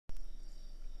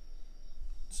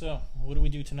So, what do we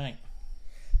do tonight?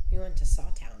 We went to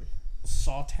Sawtown.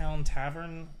 Sawtown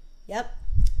Tavern? Yep.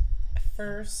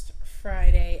 First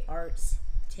Friday Arts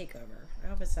Takeover. I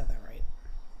hope I said that right.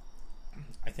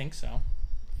 I think so.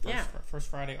 Yeah. First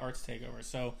Friday Arts Takeover.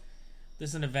 So,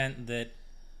 this is an event that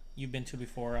you've been to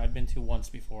before. I've been to once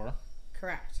before.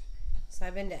 Correct. So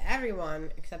I've been to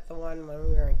everyone except the one when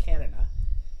we were in Canada.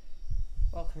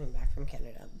 Well, coming back from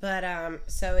Canada. But,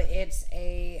 so it's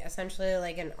essentially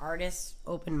like an artist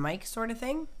open mic sort of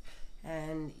thing.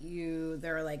 And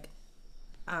there are like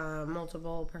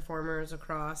multiple performers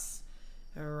across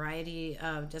a variety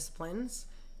of disciplines.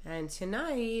 And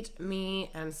tonight, me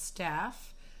and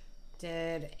Steph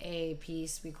did a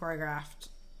piece we choreographed.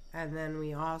 And then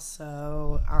we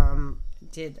also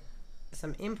did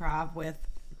some improv with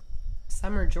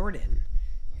Summer Jordan,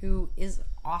 who is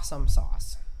awesome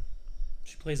sauce.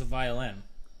 She plays a violin.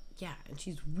 Yeah, and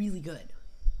she's really good.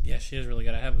 Yeah, she is really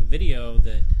good. I have a video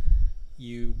that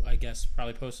you, I guess,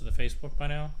 probably posted to Facebook by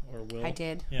now, or will. I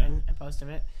did, Yeah. and I posted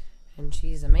it, and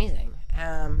she's amazing.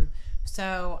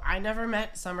 So I never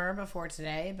met Summer before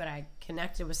today, but I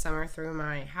connected with Summer through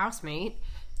my housemate,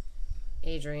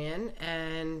 Adrian,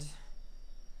 and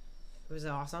it was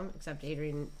awesome, except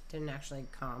Adrian didn't actually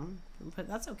come, but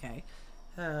that's okay.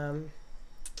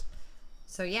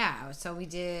 So we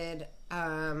did,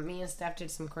 me and Steph did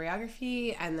some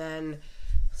choreography, and then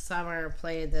Summer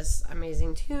played this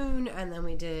amazing tune, and then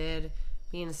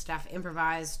me and Steph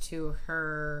improvised to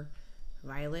her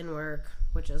violin work,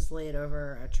 which is laid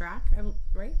over a track,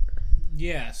 right?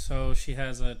 Yeah, so she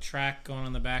has a track going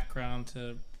in the background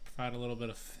to provide a little bit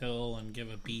of fill and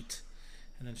give a beat.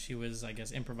 And then she was, I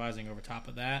guess, improvising over top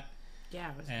of that.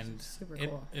 Yeah, it was super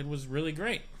cool. It was really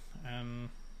great.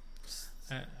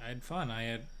 I had fun.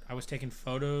 I was taking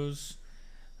photos.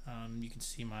 You can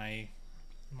see my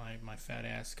fat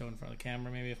ass go in front of the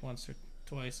camera maybe once or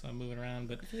twice. I'm moving around,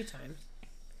 but a few times.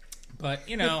 But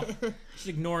just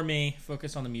ignore me.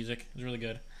 Focus on the music. It was really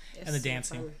good, and the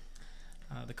dancing,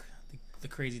 the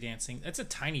crazy dancing. It's a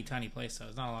tiny place, though.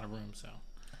 There's not a lot of room, so.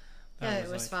 Yeah,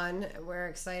 it was fun. We're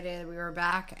excited. We were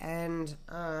back, and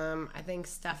I think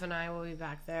Steph and I will be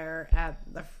back there at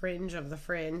the Fringe of the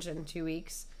Fringe in 2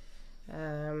 weeks.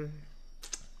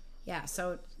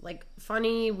 So like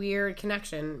funny, weird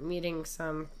connection, meeting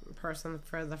some person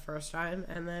for the first time,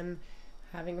 and then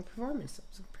having a performance. It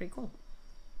was pretty cool.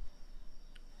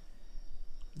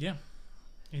 Yeah,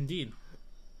 indeed.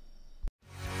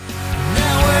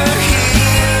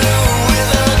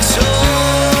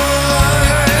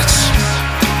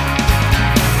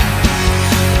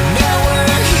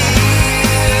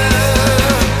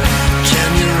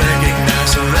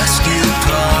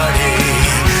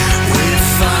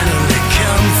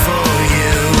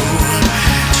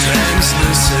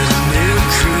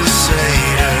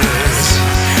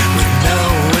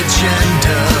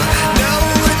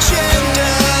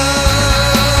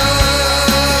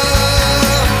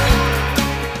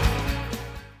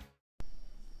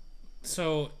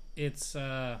 So it's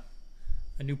a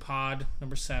new pod,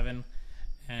 number 7,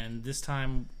 and this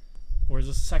time, or is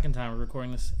this the second time we're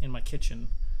recording this in my kitchen?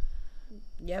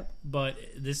 Yep. But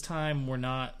this time we're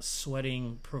not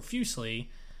sweating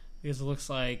profusely because it looks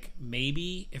like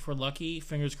maybe, if we're lucky,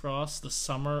 fingers crossed, the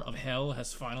summer of hell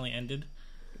has finally ended.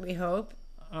 We hope.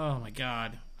 Oh my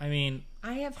god. I mean,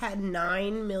 I have had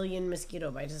 9 million mosquito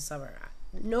bites this summer.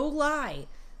 No lie.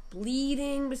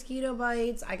 Bleeding mosquito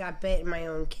bites. I got bit in my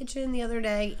own kitchen the other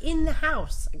day. In the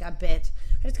house, I got bit.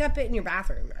 I just got bit in your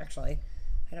bathroom, actually.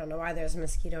 I don't know why there's a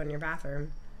mosquito in your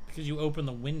bathroom. because you open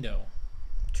the window.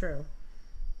 True.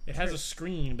 It has a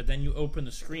screen, but then you open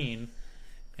the screen,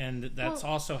 and that's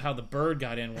also how the bird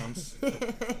got in once.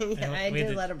 Yeah, I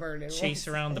did let a bird in. Chase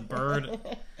around the bird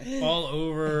all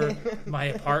over my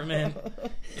apartment.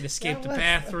 It escaped the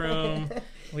bathroom.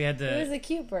 We had to. It was a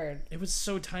cute bird. It was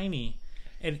so tiny.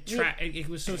 It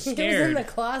was so scared. It was in the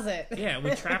closet. Yeah,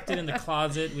 we trapped it in the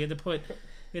closet. We had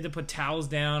to put towels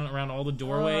down around all the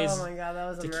doorways. Oh my god, that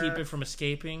was to keep it from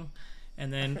escaping,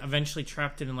 and then eventually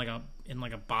trapped it in like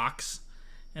a box,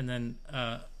 and then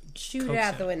shoot it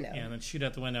out the window. Yeah, and then shoot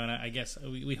out the window. And I guess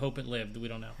we hope it lived. We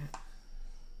don't know.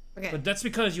 Okay, but that's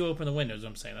because you open the windows.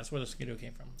 I'm saying that's where the mosquito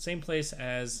came from. Same place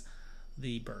as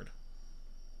the bird.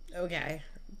 Okay,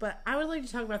 but I would like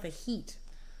to talk about the heat.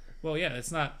 Well, yeah,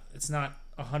 it's not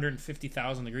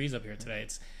 150,000 degrees up here today.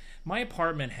 My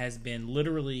apartment has been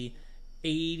literally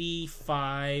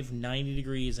 85, 90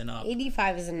 degrees and up.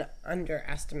 85 is an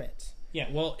underestimate. Yeah,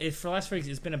 well, for the last 4 weeks,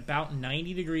 it's been about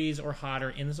 90 degrees or hotter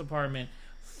in this apartment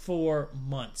for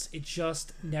months. It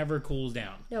just never cools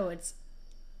down. No, it's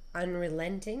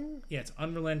unrelenting. Yeah, it's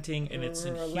unrelenting, and it's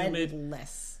humid.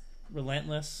 Relentless.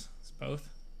 relentless? It's both.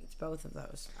 It's both of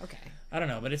those. Okay. I don't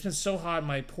know, but it's been so hot.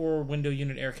 My poor window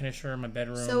unit air conditioner in my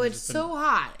bedroom. So it's so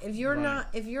hot. If you're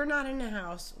not in a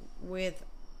house with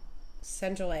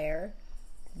central air,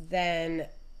 then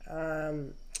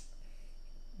the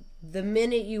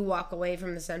minute you walk away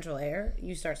from the central air,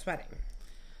 you start sweating.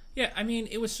 Yeah, I mean,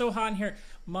 it was so hot in here.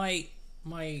 My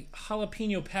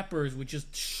jalapeno peppers would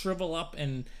just shrivel up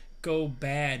and go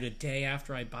bad a day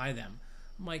after I buy them.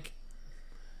 I'm like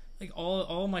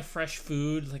all my fresh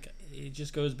food, like, it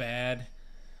just goes bad.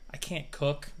 I can't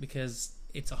cook because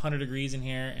it's 100 degrees in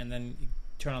here, and then you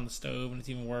turn on the stove and it's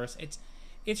even worse.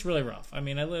 It's really rough. I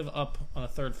mean, I live up on the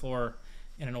 3rd floor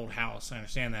in an old house. I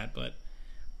understand that, but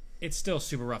it's still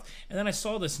super rough. And then I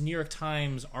saw this New York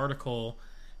Times article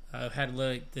had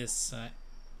like this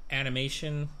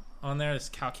animation on there, this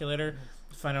calculator,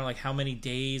 to find out like how many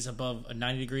days above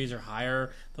 90 degrees or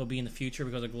higher there'll be in the future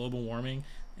because of global warming,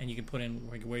 and you can put in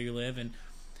like where you live. And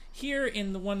here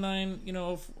in the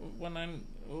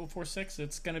 19046,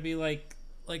 it's going to be like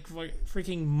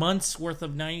freaking months worth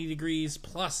of 90 degrees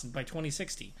plus by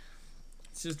 2060.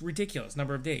 It's just ridiculous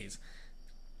number of days.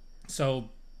 So,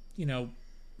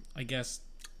 I guess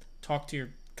talk to your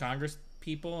Congress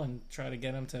people and try to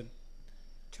get them to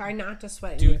try not to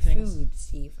sweat in your food,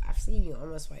 Steve. I've seen you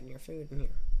almost sweating your food in here.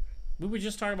 We were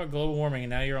just talking about global warming, and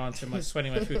now you're on to my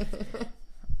sweating my food.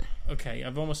 Okay,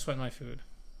 I've almost sweated my food.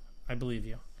 I believe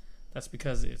you. That's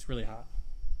because it's really hot.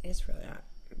 It's really hot,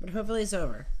 but hopefully it's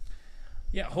over.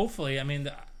 Yeah, hopefully. I mean,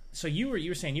 so you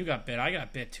were saying you got bit. I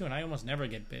got bit too, and I almost never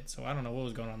get bit. So I don't know what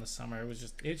was going on this summer. It's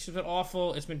just been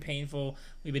awful. It's been painful.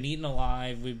 We've been eaten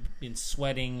alive. We've been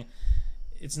sweating.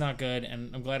 It's not good,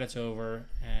 and I'm glad it's over.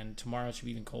 And tomorrow should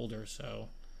be even colder. So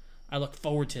I look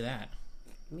forward to that.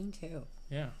 Me too.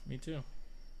 Yeah, me too.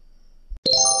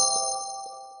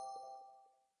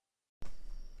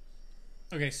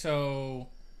 Okay, so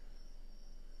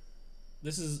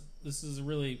this is a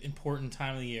really important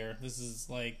time of the year. This is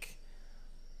like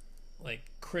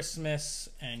Christmas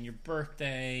and your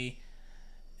birthday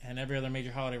and every other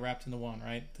major holiday wrapped into one,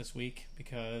 right? This week,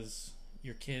 because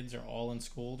your kids are all in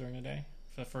school during the day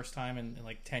for the first time in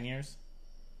like 10 years.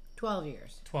 12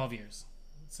 years. 12 years.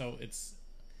 So it's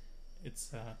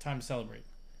time to celebrate.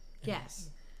 Yes.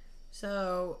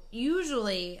 So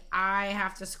usually I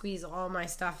have to squeeze all my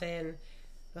stuff in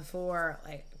before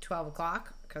like 12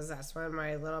 o'clock because that's when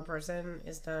my little person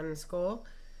is done school.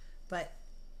 But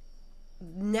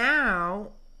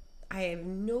now I have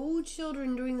no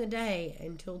children during the day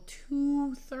until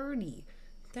 2:30.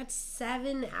 That's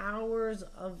 7 hours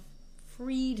of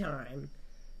free time.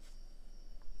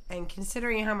 And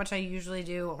considering how much I usually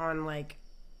do on like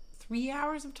 3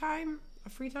 hours of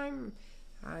free time,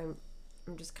 I'm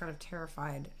just kind of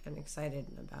terrified and excited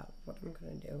about what I'm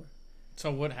going to do.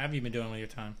 So what have you been doing with your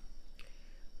time?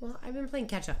 Well, I've been playing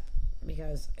catch up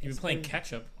because you've been playing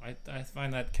ketchup. I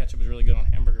find that ketchup is really good on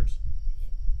hamburgers.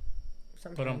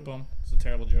 Boom. It's a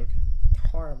terrible joke.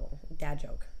 Horrible. Dad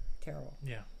joke. Terrible.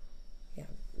 Yeah. Yeah,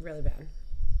 really bad.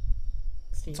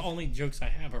 Steve. It's only jokes I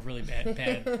have are really bad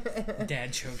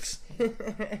dad jokes.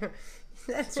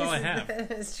 That's all I have.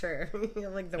 That's true. You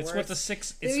have like the worst. What the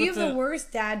six. You have the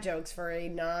worst dad jokes for a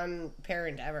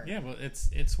non-parent ever. Yeah, but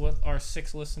it's what our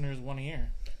 6 listeners want to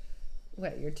hear.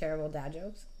 What, your terrible dad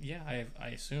jokes? Yeah, I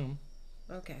assume.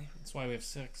 Okay. That's why we have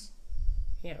 6.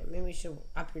 Yeah, maybe we should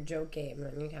up your joke game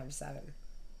and then you'd have 7.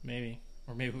 Maybe.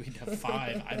 Or maybe we'd have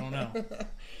 5. I don't know.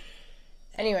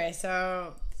 Anyway,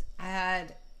 so I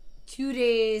had 2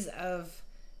 days of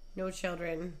no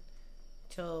children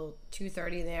till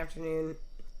 2:30 in the afternoon.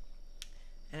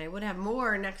 And I would have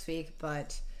more next week,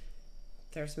 but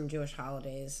there's some Jewish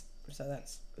holidays, so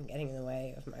that's getting in the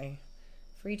way of my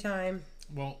free time.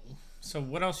 Well, so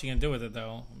what else are you going to do with it,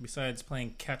 though? Besides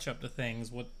playing catch up to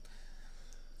things, what...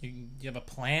 You have a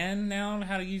plan now on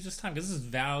how to use this time? Because this is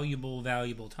valuable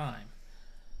time.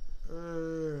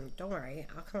 Don't worry.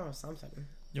 I'll come up with something.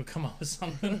 You'll come up with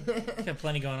something? You have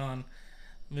plenty going on.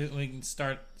 We can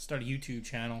start a YouTube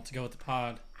channel to go with the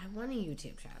pod. I want a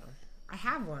YouTube channel. I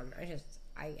have one. I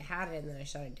had it and then I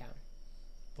shut it down.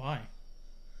 Why?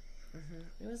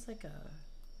 It was like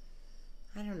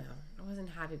I don't know. I wasn't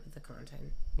happy with the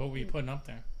content. What were you putting up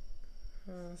there?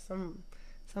 Some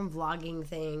vlogging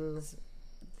things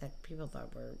that people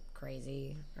thought were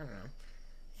crazy. I don't know.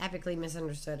 Epically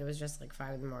misunderstood. It was just like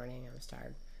 5 in the morning. I was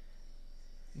tired.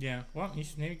 Yeah. Well, you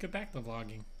should maybe get back to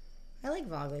vlogging. I like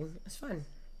vlogging. It's fun.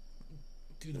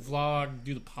 Do the vlog.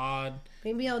 Do the pod.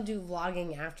 Maybe I'll do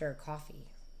vlogging after coffee.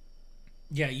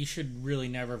 Yeah, you should really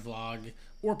never vlog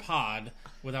or pod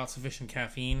without sufficient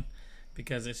caffeine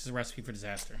because it's just a recipe for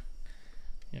disaster.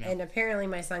 You know. And apparently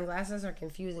my sunglasses are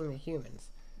confusing the humans.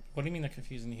 What do you mean they're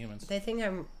confusing the humans? They think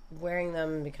I'm wearing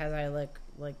them because I look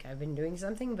like I've been doing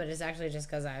something, but it's actually just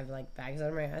because I have like bags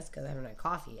under my eyes because I haven't had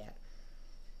coffee yet.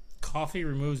 Coffee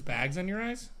removes bags on your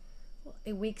eyes? Well,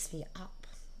 it wakes me up.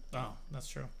 Oh, that's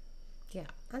true. Yeah,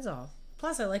 that's all.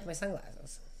 Plus, I like my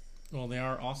sunglasses. Well, they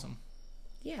are awesome.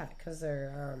 Yeah, because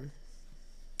they're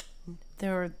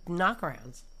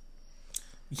knockarounds.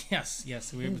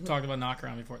 Yes. We've talked about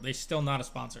Knockaround before. They're still not a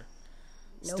sponsor.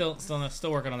 Nope.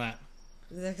 Still working on that.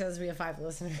 Because we have 5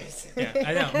 listeners. Yeah,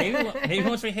 I know. Maybe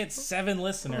once we hit 7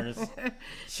 listeners,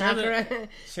 share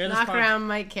this Knockaround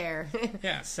might care.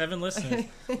 Yeah, 7 listeners.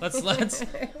 Let's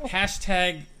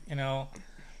hashtag.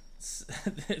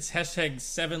 It's hashtag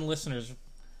 7 listeners.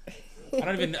 I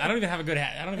don't even have a good.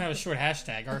 I don't even have a short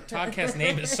hashtag. Our podcast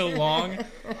name is so long.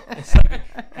 It's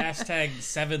like hashtag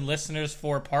 7 listeners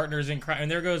for partners in crime,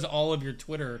 and there goes all of your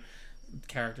Twitter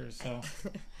characters. So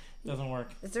it doesn't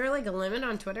work. Is there like a limit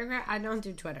on Twitter? I don't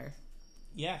do Twitter.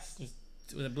 Yes,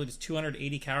 I believe it's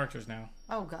 280 characters now.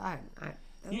 Oh God, that's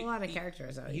a lot of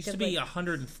characters. Though. It used to be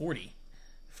 140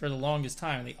 for the longest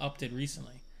time, and they upped it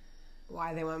recently.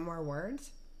 Why they want more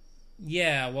words?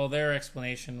 Yeah, well, their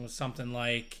explanation was something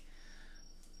like.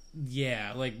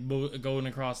 Yeah, like going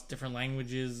across different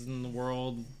languages in the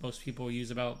world, most people use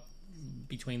about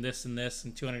between this, and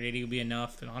 280 would be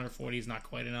enough, and 140 is not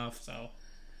quite enough. So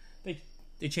they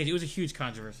changed. It was a huge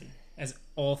controversy, as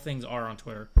all things are on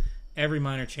Twitter. Every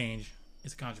minor change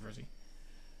is a controversy.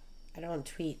 I don't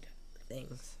tweet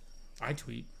things. I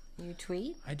tweet. You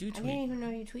tweet? I do tweet. I didn't even know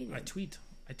you tweeted. I tweet.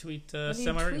 What do you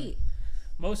semi-regularly.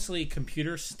 Mostly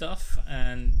computer stuff,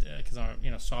 and because our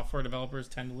software developers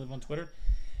tend to live on Twitter.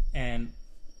 And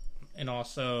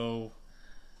also,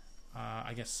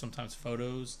 I guess sometimes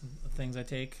photos, things I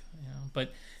take,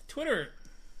 But Twitter's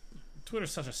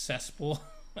such a cesspool.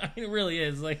 I mean, it really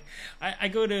is. Like, I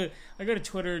go to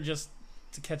Twitter just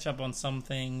to catch up on some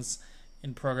things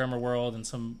in programmer world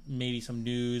and maybe some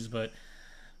news. But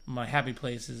my happy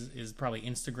place is probably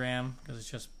Instagram because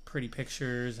it's just pretty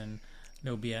pictures and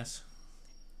no BS.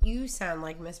 You sound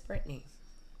like Miss Brittany.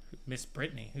 Miss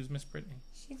Brittany? Who's Miss Brittany?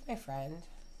 She's my friend.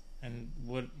 And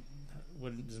what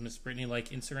does Miss Brittany like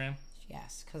Instagram?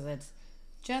 Yes, because it's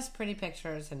just pretty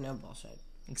pictures and no bullshit.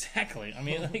 Exactly. I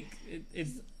mean, like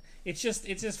it's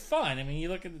just fun. I mean, you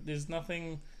look at there's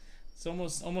nothing. It's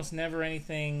almost never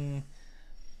anything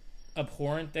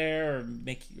abhorrent there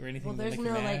or anything. Well, there's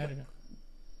no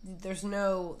there's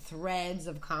no threads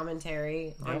of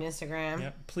commentary on Instagram.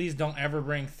 Yep. Please don't ever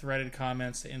bring threaded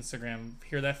comments to Instagram.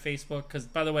 Hear that, Facebook? Because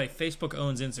by the way, Facebook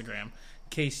owns Instagram. In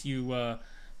case you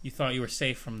thought you were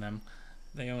safe from them.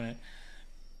 They own it.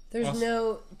 There's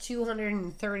no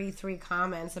 233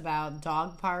 comments about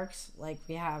dog parks like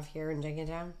we have here in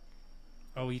Jenkintown.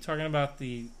 Oh, are you talking about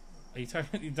the group?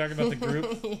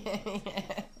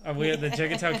 Yeah. We have the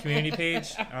Jenkintown community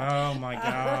page. Oh my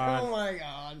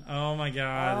god. Oh my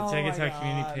god. The Jenkintown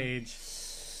community page.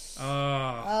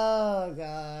 Oh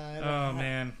god. Oh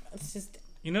man. It's just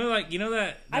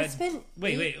that I spent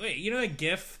wait. You know that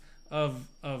GIF of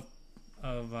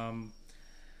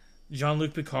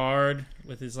Jean-Luc Picard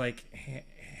with his like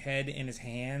head in his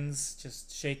hands,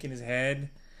 just shaking his head.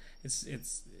 It's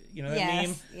that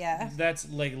meme? Yeah. That's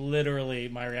like literally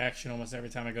my reaction almost every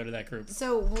time I go to that group.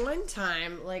 So one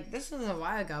time, like this was a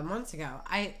while ago, months ago,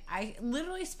 I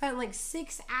literally spent like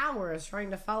 6 hours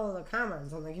trying to follow the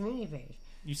comments on the community page.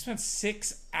 You spent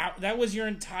 6 hours? That was your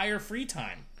entire free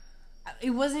time.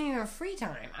 It wasn't even free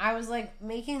time. I was like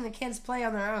making the kids play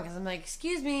on their own because I'm like,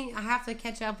 excuse me, I have to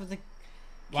catch up with the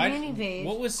community page.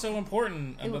 What was so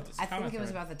important about this? I think it was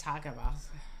about the Taco Bell.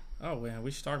 Oh yeah, we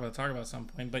should talk about Taco Bell at some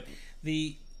point. But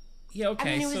okay. I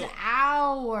mean, it was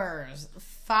hours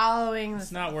following.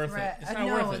 It's not worth it. It's not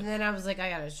worth it. And then I was like, I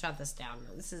gotta shut this down.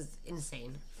 This is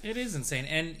insane. It is insane,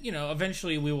 and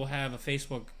eventually we will have a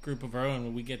Facebook group of our own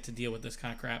where we get to deal with this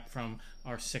kind of crap from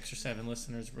our 6 or 7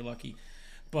 listeners if we're lucky.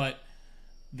 But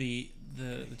the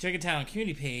Jenkintown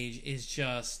community page is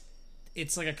just,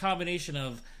 it's like a combination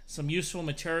of some useful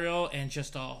material and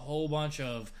just a whole bunch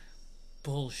of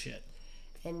bullshit.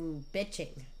 And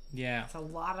bitching. Yeah. It's a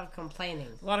lot of complaining.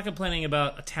 A lot of complaining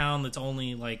about a town that's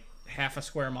only like half a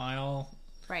square mile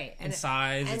in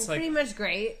size. And it's pretty much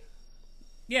great.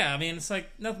 Yeah, I mean, it's like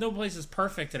no place is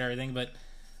perfect and everything, but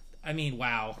I mean,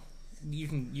 wow. You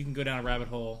can go down a rabbit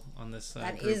hole on this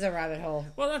That group. is a rabbit hole.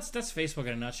 Well, that's Facebook in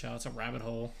a nutshell. It's a rabbit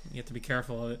hole. You have to be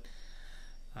careful of it.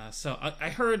 So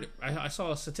I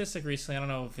saw a statistic recently. I don't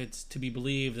know if it's to be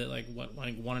believed that like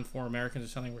 1 in 4 Americans or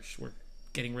something were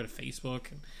getting rid of Facebook.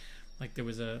 And, like there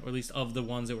was or at least of the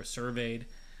ones that were surveyed,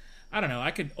 I don't know.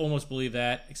 I could almost believe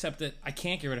that, except that I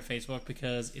can't get rid of Facebook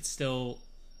because it's still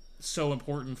so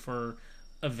important for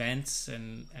events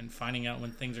and finding out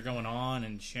when things are going on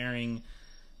and sharing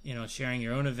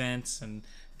your own events and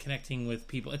connecting with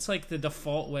people. It's like the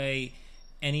default way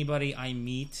anybody I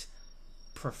meet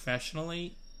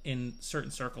professionally in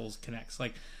certain circles connects.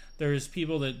 Like there's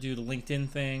people that do the LinkedIn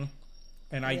thing,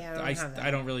 and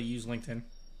I don't really use LinkedIn.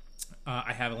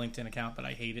 I have a LinkedIn account, but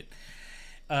I hate it.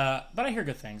 But I hear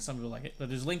good things. Some people like it. But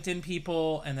there's LinkedIn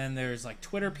people, and then there's like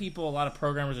Twitter people. A lot of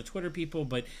programmers are Twitter people,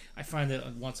 but I find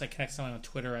that once I connect someone on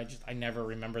Twitter, I never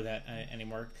remember that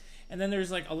anymore. And then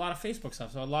there's like a lot of Facebook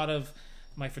stuff. So a lot of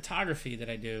my photography that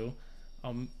I do,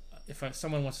 if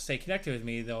someone wants to stay connected with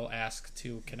me, they'll ask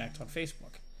to connect on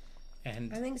Facebook.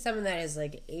 And I think some of that is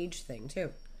like age thing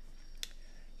too.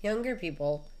 Younger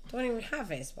people don't even have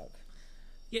Facebook.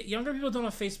 Yeah, younger people don't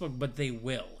have Facebook, but they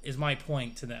will, is my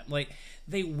point to them. Like,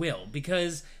 they will,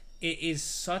 because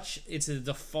it's a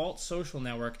default social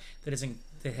network that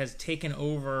has taken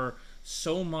over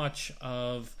so much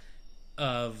of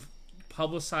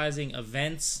publicizing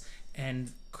events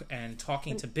and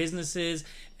talking to businesses,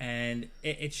 and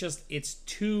it's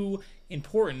too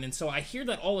important. And so I hear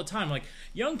that all the time, like,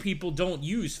 young people don't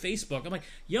use Facebook. I'm like,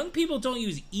 young people don't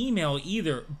use email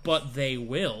either, but they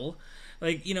will.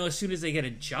 Like, as soon as they get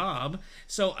a job.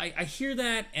 So I hear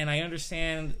that, and I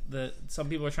understand that some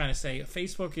people are trying to say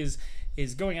Facebook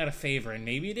is going out of favor, and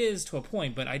maybe it is to a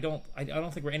point, but I don't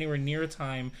think we're anywhere near a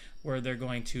time where they're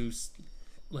going to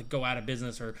like go out of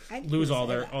business or lose all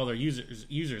their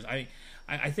users. I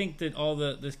think that all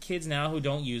the kids now who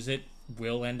don't use it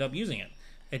will end up using it.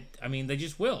 They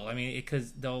just will.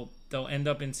 Because they'll end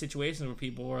up in situations where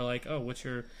people are like, "Oh, what's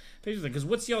your Facebook?" Because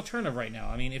what's the alternative right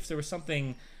now? If there was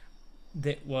something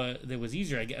that was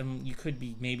easier, you could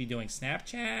be maybe doing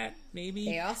Snapchat, maybe.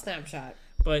 They all Snapchat.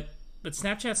 But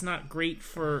Snapchat's not great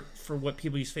for what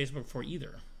people use Facebook for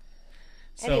either.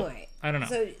 So, anyway, I don't know.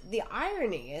 So the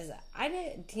irony is, I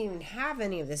didn't even have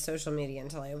any of this social media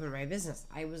until I opened my business.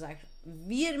 I was like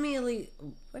vehemently,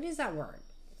 what is that word?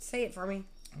 Say it for me.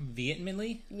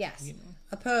 Vehemently? Yes. Vehemently?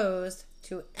 Opposed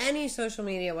to any social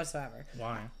media whatsoever.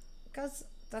 Why? Because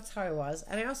that's how I was.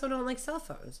 And I also don't like cell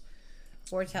phones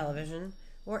or television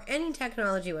or any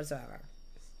technology whatsoever.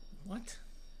 What?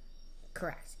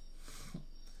 Correct.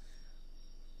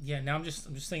 Yeah, now I'm just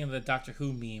thinking of the Doctor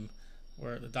Who meme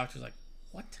where the doctor's like,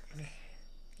 What?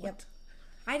 Yep.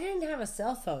 I didn't have a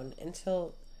cell phone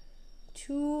until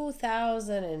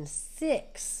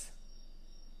 2006.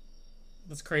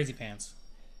 That's crazy pants.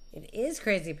 It is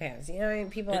crazy pants.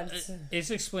 People have... It's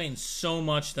explained so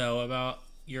much, though, about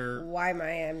your... Why am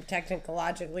I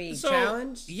technologically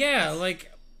challenged? Yeah,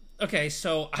 okay,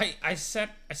 so I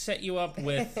set you up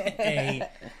with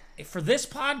for this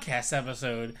podcast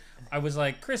episode, I was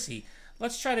like, Chrissy,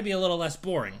 let's try to be a little less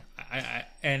boring.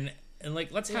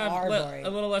 Let's have a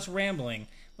little less rambling.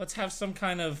 Let's have some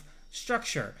kind of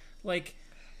structure, like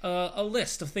a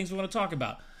list of things we want to talk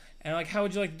about. And how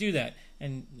would you like to do that?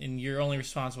 And your only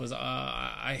response was,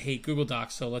 I hate Google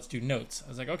Docs, so let's do notes. I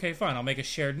was like, okay, fine, I'll make a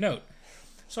shared note.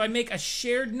 So I make a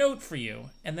shared note for you,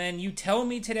 and then you tell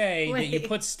me today that you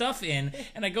put stuff in,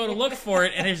 and I go to look for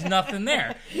it, and there's nothing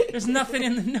there. There's nothing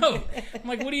in the note. I'm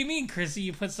like, what do you mean, Chrissy,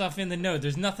 you put stuff in the note?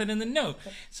 There's nothing in the note.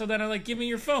 So then I'm like, give me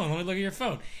your phone. Let me look at your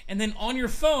phone. And then on your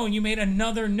phone, you made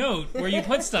another note where you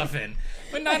put stuff in.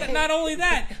 But not only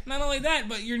that,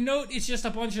 but your note is just a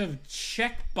bunch of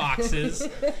check boxes,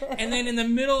 and then in the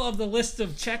middle of the list of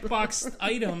checkbox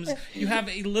items, you have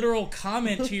a literal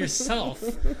comment to yourself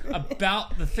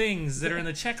about the things that are in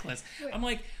the checklist. I'm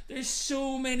like, there's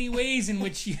so many ways in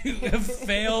which you have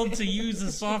failed to use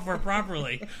the software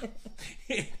properly.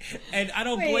 And I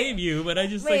don't blame you, but I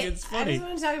just think it's funny. I just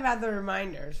want to talk about the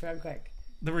reminders real quick.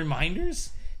 The reminders?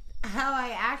 How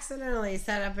I accidentally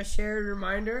set up a shared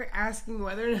reminder asking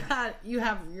whether or not you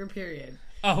have your period.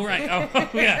 Oh, right. Oh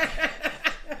yeah.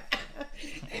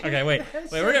 Okay, wait.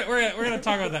 We're gonna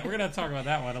talk about that. We're gonna talk about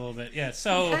that one a little bit. Yeah.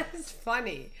 So that's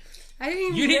funny.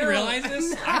 You didn't realize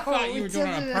this? No, I thought you were doing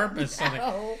it on purpose.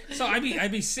 No. So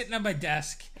I'd be sitting at my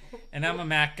desk, and I'm a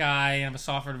Mac guy, and I'm a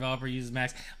software developer, uses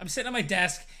Macs. I'm sitting at my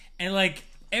desk, and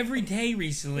every day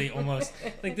recently, almost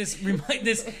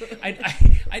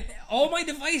all my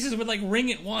devices would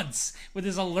ring at once with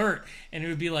this alert, and it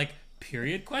would be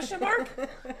period ?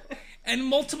 And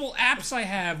multiple apps I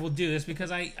have will do this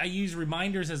because I use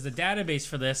reminders as the database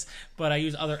for this, but I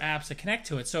use other apps to connect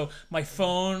to it. So my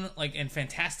phone, and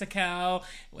Fantastical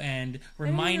and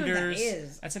reminders. I don't know what that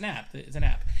is. That's an app. It's an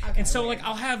app. Okay, and so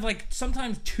I'll have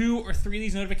sometimes 2 or 3 of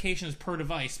these notifications per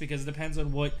device because it depends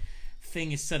on what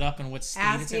thing is set up and what state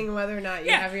it's in. Asking whether or not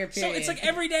you have your period. So it's like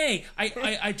every day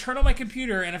I turn on my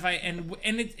computer, and if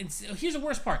it's here's the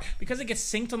worst part, because it gets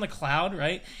synced on the cloud,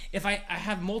 right? If I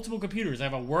have multiple computers, I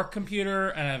have a work computer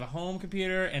and I have a home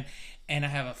computer and I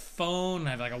have a phone, I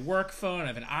have like a work phone, I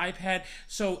have an iPad.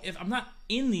 So if I'm not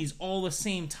in these all the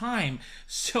same time,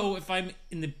 so if I'm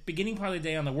in the beginning part of the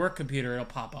day on the work computer, it'll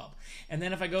pop up. And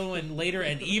then if I go in later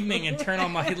at evening and turn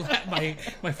on my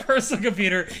personal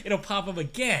computer, it'll pop up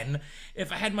again.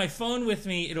 If I had my phone with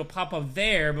me, it'll pop up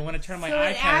there. But when I turn on my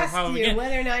iPad, it'll pop up again.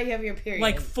 Whether or not you have your period.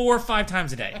 Like 4 or 5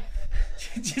 times a day.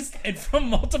 And from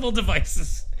multiple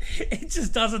devices. It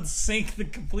just doesn't sync the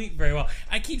complete very well.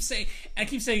 I keep saying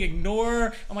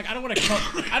ignore. I'm like, I don't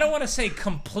want to say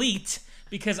complete,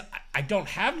 because I don't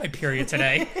have my period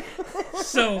today.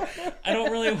 So I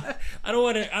don't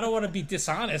want to be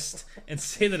dishonest and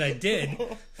say that I did,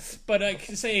 but I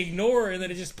can say ignore and then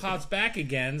it just pops back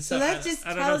again. So that just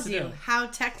tells you how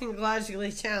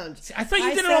technologically challenged. See, I thought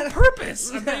you did it on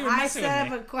purpose. I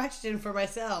set up a question for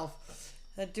myself.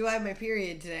 Do I have my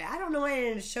period today? I don't know why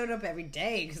it showed up every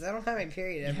day, because I don't have my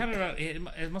period.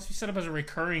 It must be set up as a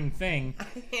recurring thing.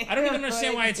 I don't even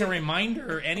understand why it's a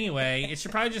reminder anyway. It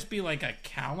should probably just be like a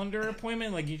calendar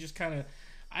appointment. Like you just kind of,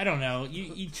 I don't know.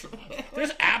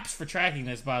 There's apps for tracking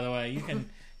this, by the way. You can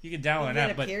download an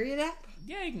app. A period app?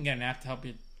 Yeah, you can get an app to help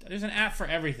you. There's an app for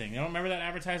everything. You don't remember that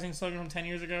advertising slogan from 10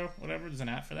 years ago? Whatever. There's an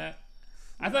app for that.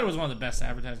 I thought it was one of the best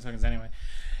advertising slogans anyway,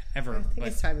 ever. I think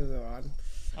it's time to move on.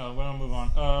 Oh, we're gonna move on.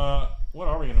 What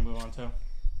are we gonna move on to?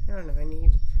 I don't know. I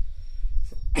need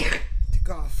to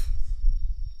cough.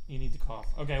 You need to cough.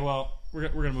 Okay, well, we're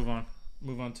gonna move on.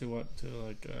 Move on to what? To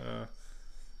like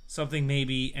something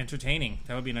maybe entertaining.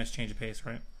 That would be a nice change of pace,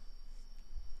 right?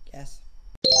 Yes.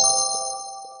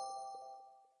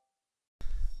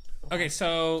 Okay,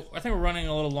 so I think we're running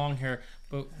a little long here,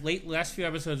 but last few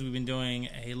episodes we've been doing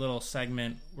a little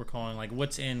segment we're calling like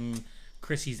 "What's in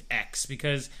Chrissy's X?"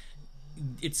 because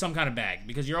it's some kind of bag,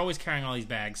 because you're always carrying all these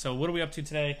bags. So what are we up to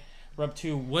today? We're up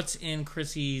to what's in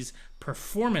Chrissy's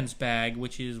performance bag,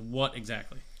 which is what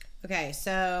exactly? Okay,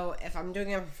 so if I'm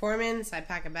doing a performance, I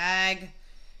pack a bag,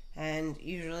 and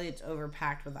usually it's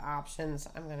overpacked with options.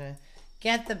 I'm going to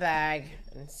get the bag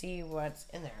and see what's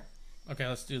in there. Okay,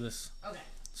 let's do this. Okay.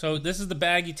 So this is the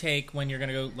bag you take when you're going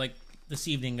to go, like this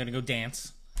evening, going to go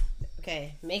dance.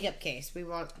 Okay, makeup case. We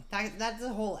want that's the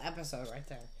whole episode right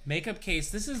there. Makeup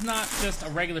case. This is not just a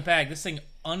regular bag. This thing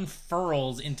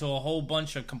unfurls into a whole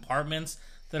bunch of compartments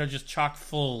that are just chock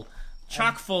full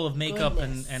of makeup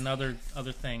and other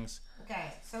things.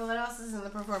 Okay, so what else is in the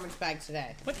performance bag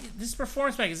today? What this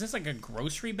performance bag, is this like a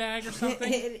grocery bag or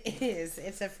something? It is.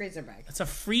 It's a freezer bag. It's a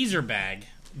freezer bag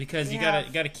because you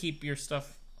gotta keep your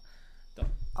stuff.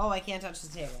 Oh, I can't touch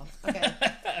the table. Okay.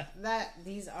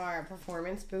 These are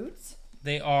performance boots.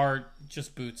 They are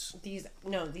just boots. These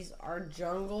are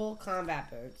jungle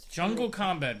combat boots. Jungle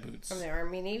combat boots. From the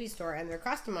Army Navy store, and they're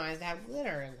customized to have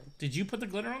glitter in them. Did you put the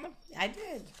glitter on them? I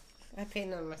did. I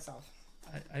painted them myself.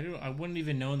 I wouldn't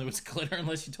even know there was glitter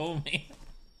unless you told me.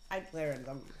 I glittered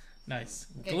them. Nice.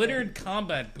 Okay, glittered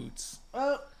combat boots.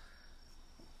 Oh.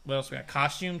 What else we got?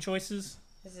 Costume choices?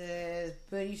 This is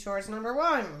booty shorts number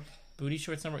 1. Booty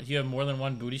shorts number... Do you have more than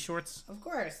one booty shorts? Of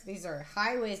course. These are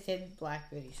high-waisted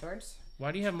black booty shorts.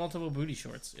 Why do you have multiple booty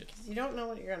shorts? Because you don't know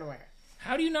what you're going to wear.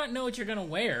 How do you not know what you're going to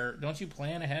wear? Don't you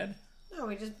plan ahead? No,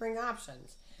 we just bring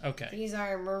options. Okay. These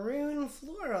are maroon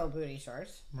floral booty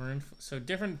shorts. So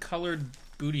different colored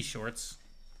booty shorts.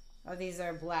 Oh, these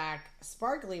are black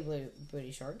sparkly blue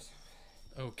booty shorts.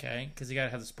 Okay, because you got to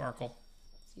have the sparkle.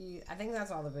 I think that's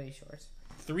all the booty shorts.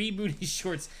 3 booty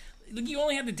shorts. Look, you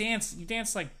only had to dance. You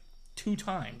danced like 2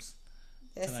 times.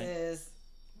 This tonight. Is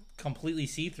completely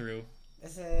see-through.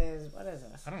 This is, what is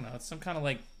this? I don't know. It's some kind of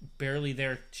like barely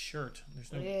there shirt.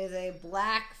 It is a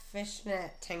black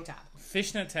fishnet tank top.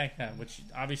 Fishnet tank top, which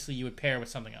obviously you would pair with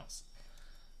something else.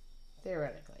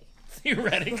 Theoretically.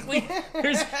 Theoretically?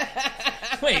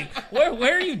 Wait,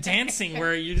 where are you dancing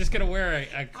where you're just going to wear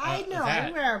a I know, hat?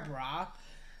 I wear a bra.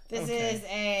 This is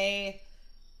a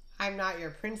I'm not your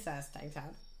princess tank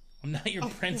top. I'm not your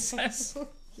princess?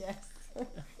 Yes.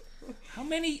 How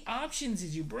many options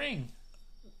did you bring?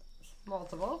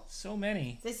 Multiple. So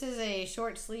many. This is a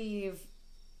short sleeve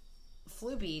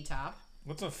floopy top.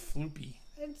 What's a floopy?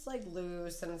 It's like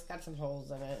loose and it's got some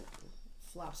holes in it.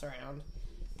 Flops around.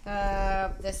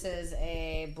 This is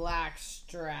a black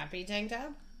strappy tank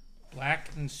top. Black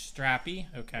and strappy,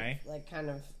 okay. Like kind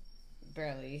of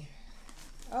barely.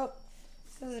 Oh,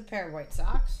 this is a pair of white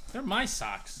socks. They're my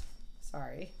socks.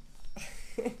 Sorry.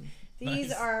 These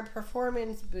Nice. are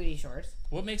performance booty shorts.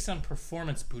 What makes them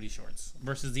performance booty shorts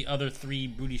versus the other 3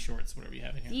 booty shorts, whatever you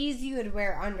have in here? These you would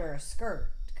wear under a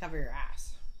skirt to cover your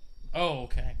ass. Oh,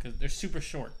 okay, because they're super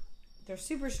short. They're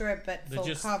super short, but They're full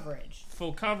just- coverage.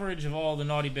 Full coverage of all the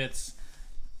naughty bits.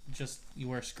 Just you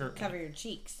wear a skirt. Cover your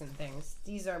cheeks and things.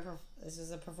 This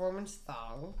is a performance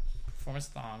thong. Performance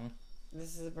thong.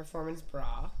 This is a performance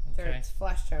bra. Okay. It's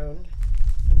flesh toned.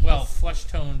 Well, flesh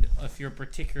toned if you're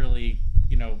particularly,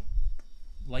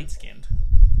 light skinned.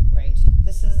 Right.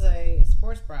 This is a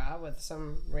sports bra with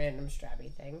some random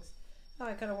strappy things. Oh,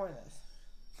 I could have worn this.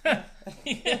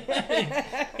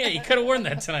 Yeah, you could have worn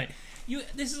that tonight.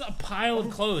 This is a pile of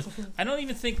clothes. I don't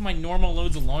even think my normal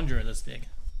loads of laundry are this big.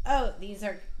 Oh, these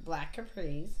are black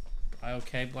capris.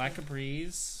 Okay, black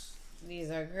capris.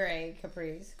 These are gray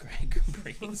capris. Gray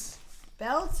capris.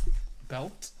 Belt,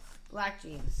 Belt. black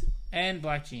jeans. And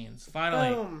black jeans.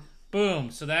 Finally. Boom.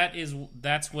 Boom. So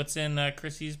that's what's in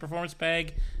Chrissy's performance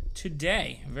bag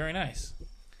today. Very nice.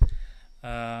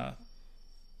 That's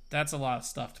a lot of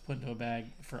stuff to put into a bag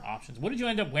for options. What did you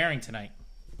end up wearing tonight?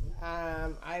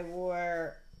 I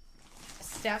wore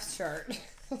Steph's shirt.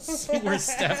 Where's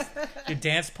Steph? Your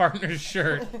dance partner's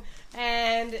shirt.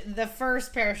 And the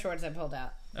first pair of shorts I pulled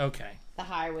out. Okay. The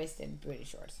high-waisted booty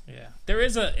shorts. Yeah. There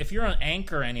is if you're on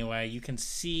Anchor anyway, you can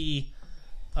see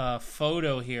a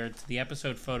photo here. The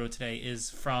episode photo today is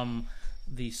from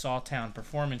the Sawtown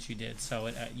performance you did. So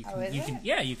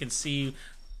you can see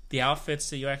the outfits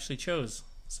that you actually chose.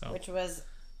 So Which was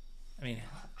I mean,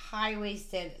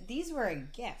 high-waisted. These were a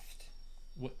gift.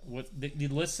 what the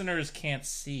listeners can't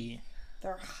see.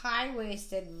 They're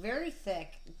high-waisted, very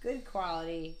thick, good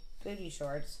quality booty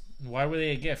shorts. Why were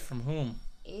they a gift? From whom?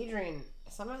 Adrian,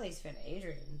 some of these fit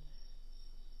Adrian.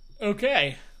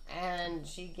 Okay. And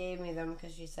she gave me them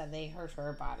because she said they hurt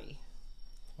her body.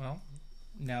 Well,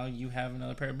 now you have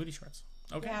another pair of booty shorts.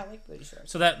 Okay. Yeah, I like booty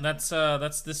shorts. So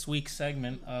that's this week's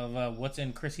segment of what's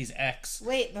in Chrissy's X.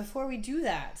 Wait, before we do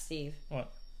that, Steve.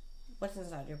 What? What's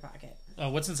inside your pocket?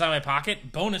 What's inside my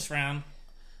pocket? Bonus round.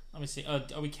 Let me see.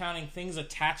 Are we counting things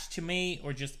attached to me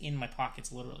or just in my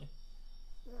pockets, literally?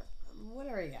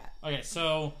 Whatever you got. Okay,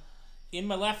 so in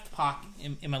my left pocket,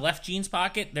 in my left jeans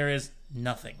pocket, there is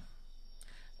nothing.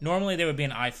 Normally there would be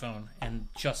an iPhone and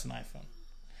just an iPhone.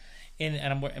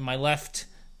 In my left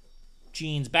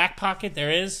jeans back pocket,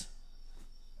 there is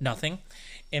nothing.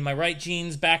 In my right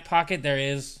jeans back pocket, there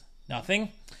is nothing.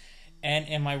 And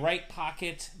in my right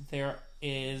pocket, there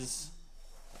is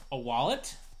a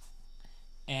wallet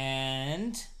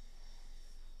and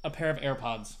a pair of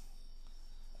AirPods.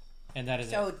 And that is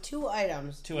it. So 2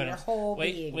 items. Two in items. Your whole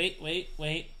being.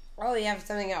 Wait. Oh, you have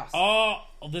something else. Oh,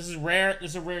 this is rare.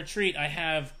 This is a rare treat. I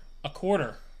have a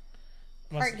quarter.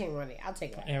 Parking money. I'll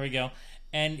take that. There we go.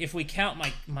 And if we count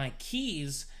my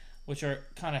keys, which are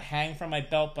kind of hang from my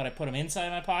belt, but I put them inside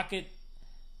my pocket,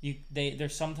 they're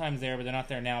sometimes there, but they're not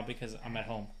there now because I'm at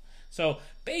home. So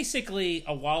basically,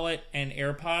 a wallet and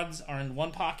AirPods are in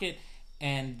one pocket,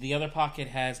 and the other pocket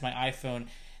has my iPhone.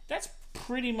 That's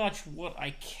pretty much what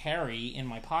I carry in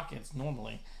my pockets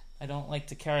normally. I don't like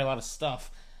to carry a lot of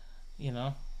stuff,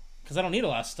 because I don't need a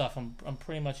lot of stuff. I'm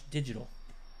pretty much digital.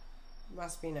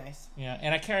 Must be nice. Yeah,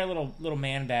 and I carry little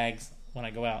man bags when I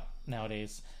go out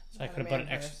nowadays. So I could have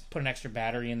put an extra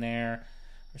battery in there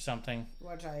or something.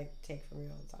 Which I take from you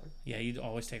all the time. Yeah, you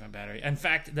always take my battery. In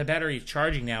fact, the battery is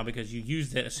charging now because you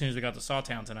used it as soon as we got to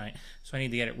Sawtown tonight. So I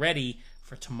need to get it ready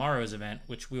for tomorrow's event,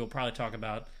 which we will probably talk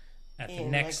about at the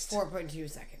next... like 4.2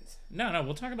 seconds. No,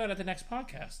 we'll talk about it at the next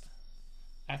podcast.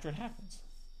 After it happens.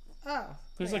 Oh.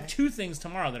 There's okay. like 2 things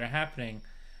tomorrow that are happening.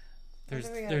 There's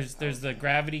the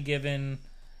Gravity Given,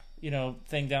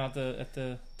 thing down at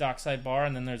the Dockside Bar,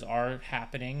 and then there's our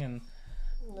happening, and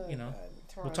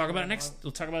we'll talk about it next.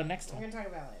 We'll talk about it next time. We're gonna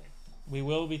talk about it later. We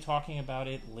will be talking about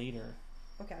it later.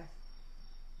 Okay.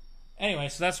 Anyway,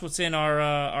 so that's what's in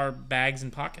our bags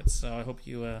and pockets. So I hope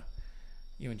you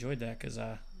enjoyed that, because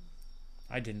I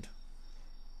didn't.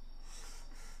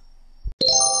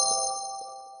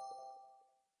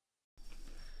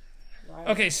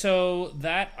 Okay, so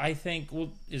that I think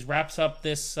wraps up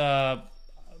this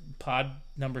pod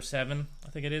number 7. I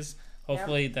think it is.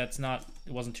 Hopefully it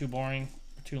wasn't too boring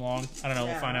or too long. I don't know.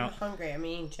 We'll find out. I'm hungry. I'm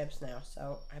eating chips now,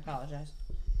 so I apologize.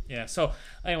 Yeah. So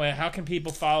anyway, how can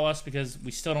people follow us? Because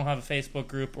we still don't have a Facebook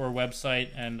group or a website,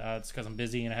 and it's because I'm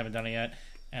busy and I haven't done it yet.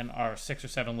 And our 6 or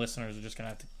 7 listeners are just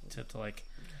gonna have to like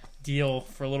deal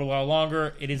for a little while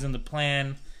longer. It is in the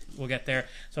plan. We'll get there.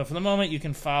 So for the moment, you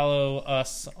can follow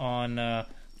us on the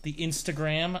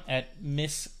Instagram at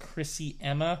Miss Chrissy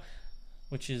Emma,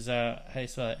 which is how you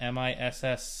spell it?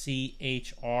 MISSCHRISSIE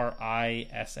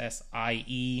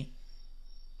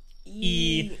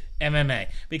MMA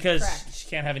because Correct. she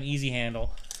can't have an easy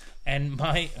handle. And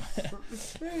my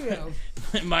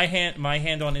my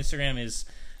handle on Instagram is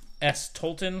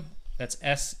stolton. That's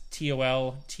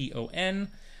STOLTON.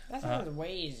 That sounds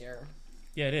way easier.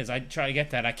 Yeah, it is. I try to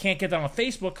get that. I can't get that on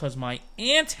Facebook because my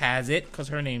aunt has it because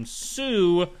her name's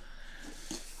Sue.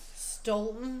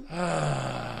 Stolton.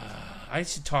 I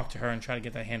should talk to her and try to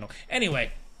get that handle.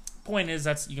 Anyway, point is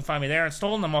you can find me there at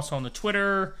Stolton. I'm also on the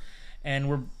Twitter, and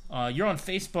you're on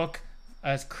Facebook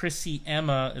as Chrissy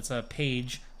Emma. It's a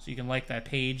page, so you can like that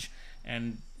page,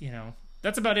 and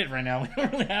that's about it right now. We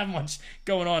don't really have much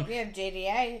going on. We have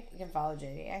JDA. You can follow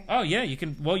JDA. Oh yeah, you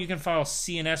can. Well, you can follow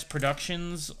CNS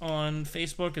Productions on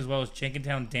Facebook as well as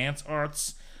Jenkintown Dance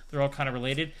Arts. They're all kind of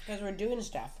related. Because we're doing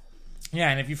stuff.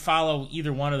 Yeah, and if you follow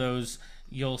either one of those,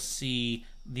 you'll see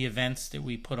the events that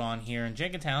we put on here in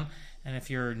Jenkintown. And if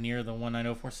you're near the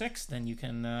 19046, then you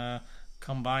can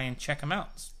come by and check them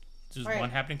out. There's one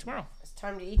happening tomorrow. It's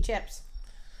time to eat chips.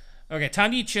 Okay,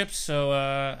 time to eat chips. So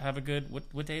have a good.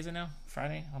 What day is it now?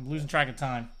 Friday. I'm losing track of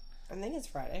time. I think it's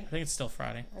Friday. I think it's still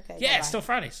Friday. Okay. Yeah, bye-bye. it's still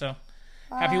Friday. So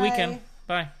Bye. happy weekend.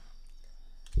 Bye.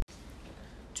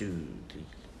 2, 3.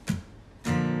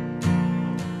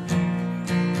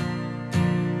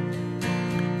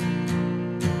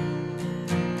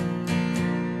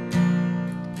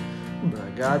 When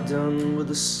I got done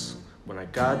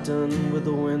with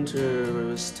the winter, it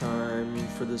was time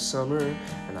for the summer,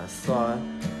 and I thought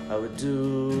I would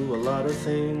do a lot of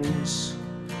things.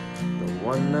 The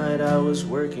one night I was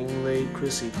working late,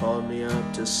 Chrissy called me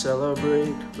up to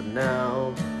celebrate, but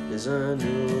now is a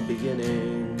new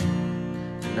beginning.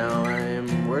 Now I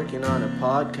am working on a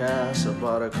podcast. I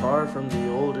bought a car from the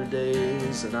older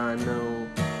days, and I know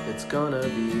it's gonna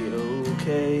be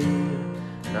okay.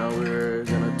 Now we're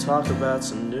gonna talk about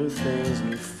some new things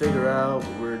and figure out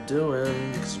what we're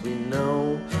doing, 'cause we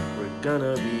know we're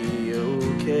gonna be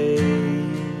okay.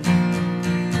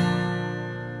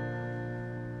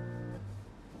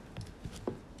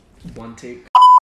 One take.